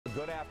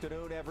Good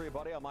afternoon,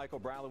 everybody. I'm Michael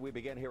Brownlee. We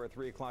begin here at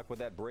 3 o'clock with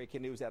that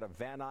breaking news out of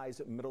Van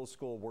Nuys Middle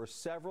School, where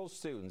several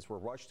students were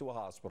rushed to a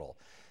hospital.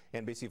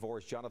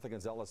 NBC4's Jonathan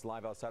Gonzalez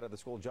live outside of the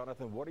school.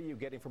 Jonathan, what are you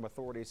getting from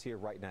authorities here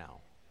right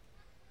now?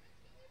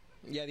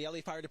 Yeah, the LA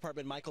Fire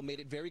Department, Michael,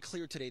 made it very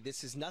clear today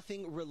this is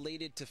nothing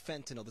related to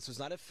fentanyl. This was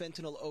not a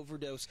fentanyl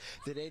overdose.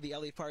 Today, the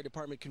LA Fire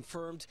Department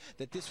confirmed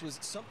that this was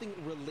something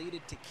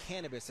related to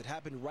cannabis. It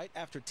happened right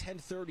after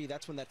 10:30.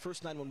 That's when that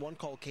first 911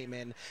 call came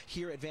in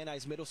here at Van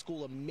Nuys Middle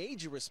School. A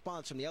major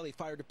response from the LA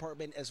Fire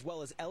Department as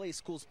well as LA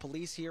Schools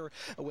Police here.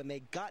 When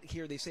they got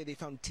here, they say they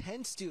found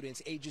 10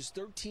 students ages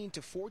 13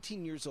 to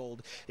 14 years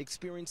old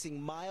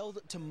experiencing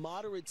mild to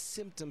moderate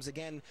symptoms,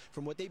 again,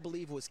 from what they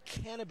believe was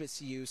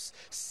cannabis use.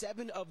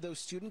 7 of those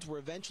students were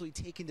eventually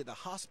taken to the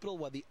hospital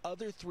while the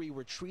other 3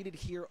 were treated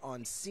here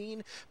on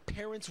scene.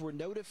 Parents were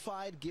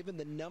notified, given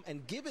the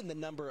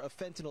number of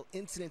fentanyl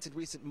incidents in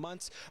recent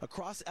months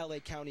across LA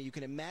County. You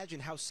can imagine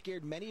how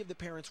scared many of the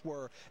parents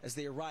were as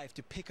they arrived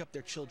to pick up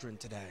their children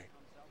today.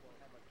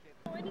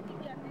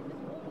 Anything yet?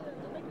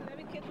 Like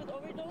 11 kids with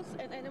overdose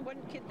and one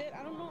kid dead.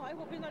 I don't know. I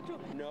hope it's not true.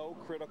 No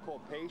critical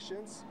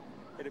patients.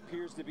 It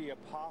appears to be a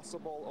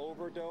possible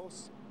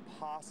overdose,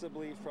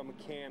 possibly from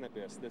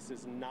cannabis. This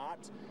is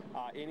not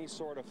any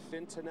sort of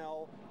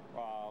fentanyl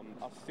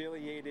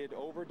affiliated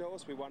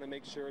overdose. We want to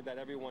make sure that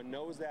everyone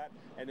knows that.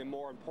 And the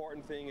more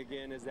important thing,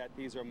 again, is that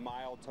these are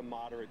mild to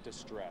moderate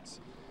distress.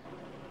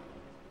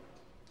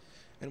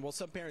 And while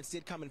some parents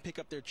did come and pick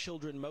up their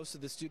children, most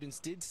of the students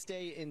did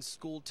stay in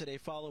school today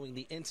following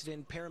the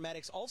incident.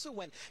 Paramedics also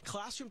went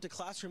classroom to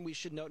classroom, we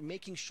should note,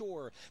 making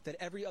sure that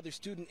every other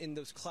student in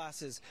those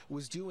classes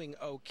was doing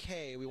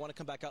okay. We want to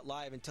come back out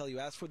live and tell you,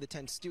 as for the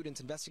 10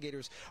 students,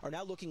 investigators are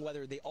now looking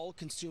whether they all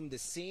consumed the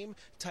same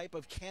type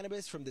of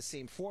cannabis from the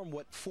same form,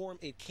 what form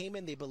it came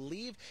in. They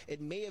believe it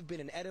may have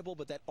been an edible,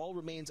 but that all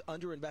remains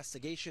under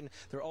investigation.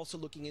 They're also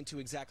looking into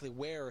exactly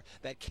where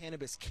that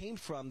cannabis came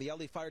from. The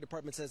LA Fire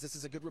Department says this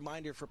is a good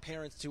reminder for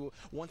parents to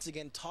once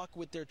again talk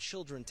with their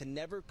children to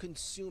never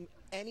consume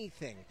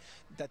anything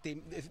that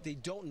if they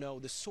don't know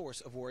the source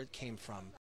of where it came from.